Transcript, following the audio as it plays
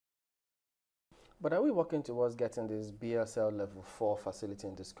But are we working towards getting this BSL level 4 facility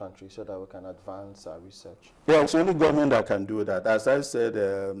in this country so that we can advance our research? Well, it's only government that can do that. As I said,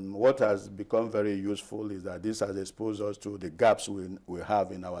 what has become very useful is that this has exposed us to the gaps we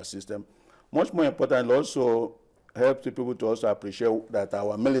have in our system. Much more important, also helps people to also appreciate that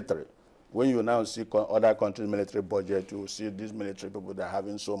our military, when you now see other countries' military budget, you see these military people that are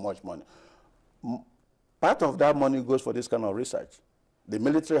having so much money. Part of that money goes for this kind of research. The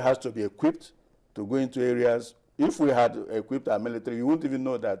military has to be equipped to go into areas. If we had equipped our military, you wouldn't even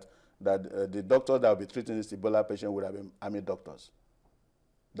know that the doctors that will be treating this Ebola patient would have been army doctors.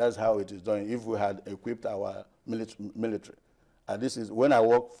 That's how it is done if we had equipped our military. And this is when I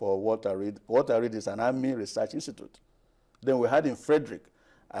work for Walter Reed. Walter Reed is an Army Research Institute. Then we had in Frederick,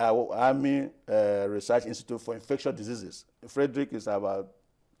 our Army Research Institute for Infectious Diseases. Frederick is about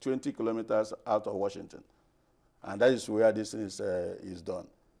 20 kilometers out of Washington. And that is where this is done.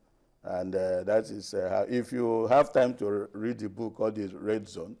 And that is how, if you have time to read the book called The Red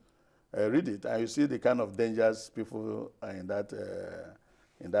Zone, read it, and you see the kind of dangers people in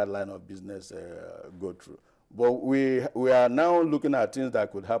that line of business go through. But we are now looking at things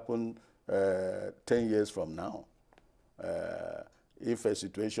that could happen 10 years from now. If a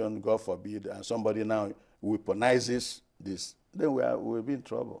situation, God forbid, and somebody now weaponizes this, then we'll be in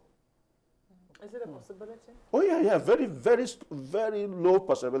trouble. Is it a possibility? Oh yeah, very, very, very low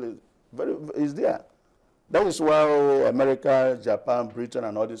possibility. Is there. That is why America, Japan, Britain,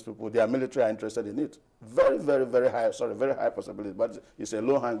 and all these people, their military are interested in it. Very, very, very high possibility, but it's a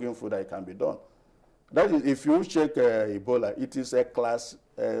low-hanging fruit that it can be done. That is, if you check Ebola, it is a class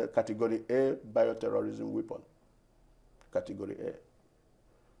category A bioterrorism weapon. Category A.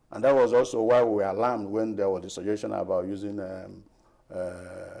 And that was also why we were alarmed when there was the suggestion about using,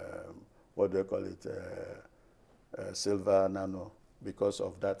 what do they call it, silver nano, because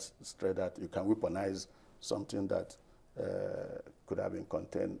of that threat that you can weaponize something that could have been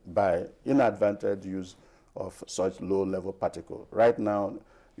contained by inadvertent use of such low-level particle. Right now,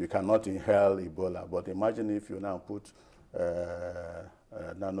 you cannot inhale Ebola, but imagine if you now put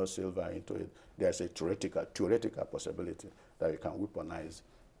nano-silver into it, there's a theoretical possibility that you can weaponize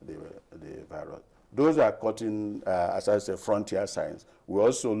the virus. Those are cutting, as I say, frontier science. We're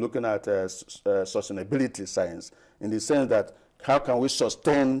also looking at sustainability science in the sense that how can we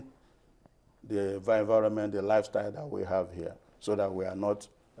sustain the environment, the lifestyle that we have here, so that we are not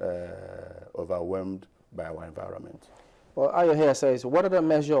overwhelmed by our environment. Well, Ayo here says, what other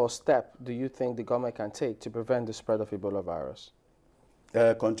measure or step do you think the government can take to prevent the spread of Ebola virus?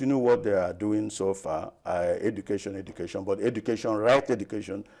 Continue what they are doing so far, education, but education, right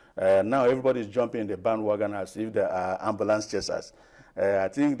education. Now everybody is jumping in the bandwagon as if they are ambulance chasers. I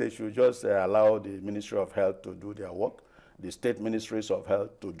think they should just allow the Ministry of Health to do their work, the state ministries of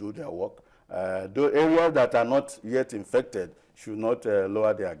health to do their work. The areas that are not yet infected should not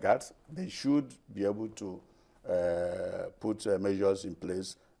lower their guards. They should be able to put measures in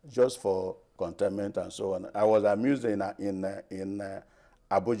place just for containment and so on. I was amused in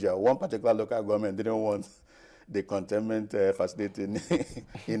Abuja. One particular local government didn't want the containment facility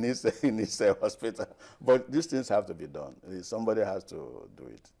in his hospital. But these things have to be done. Somebody has to do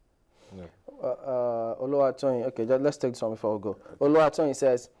it. Yeah. Oluwatoyin, okay, let's take this one before we go. Okay. Oluwatoyin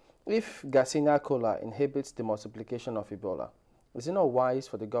says, if Garcinia Kola inhibits the multiplication of Ebola, is it not wise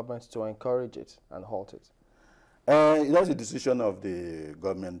for the government to encourage it and halt it? That's a decision of the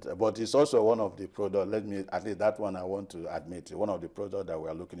government, but it's also one of the products, at least that one I want to admit, one of the products that we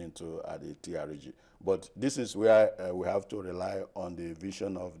are looking into at the TRG. But this is where we have to rely on the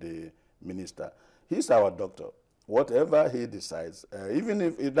vision of the minister. He's our doctor. Whatever he decides, even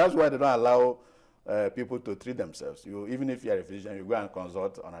if that's why they don't allow people to treat themselves. Even if you're a physician, you go and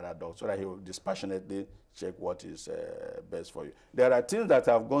consult another doctor so that he will dispassionately check what is best for you. There are things that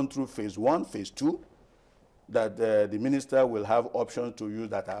have gone through phase 1, phase 2, that the minister will have options to use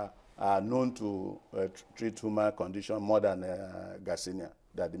that are known to treat human condition more than Garcinia,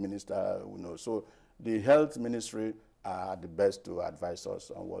 that the minister will know. So the health ministry are the best to advise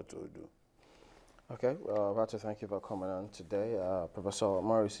us on what to do. Okay, well, I'd like to thank you for coming on today. Professor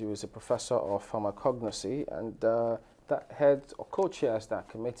Morrissey is a professor of pharmacognosy and that heads or co-chairs that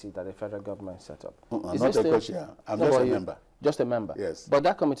committee that the federal government set up. Not a co-chair, I'm just a member. Just a member? Yes. But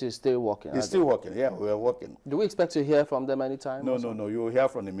that committee is still working? It's still working, yeah, we are working. Do we expect to hear from them anytime? No, you will hear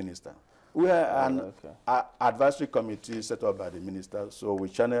from the minister. We are an advisory committee set up by the minister, so we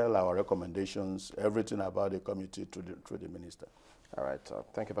channel our recommendations, everything about the committee through the minister. All right,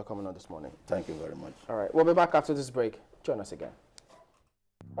 thank you for coming on this morning. Thank you very much. All right, we'll be back after this break. Join us again.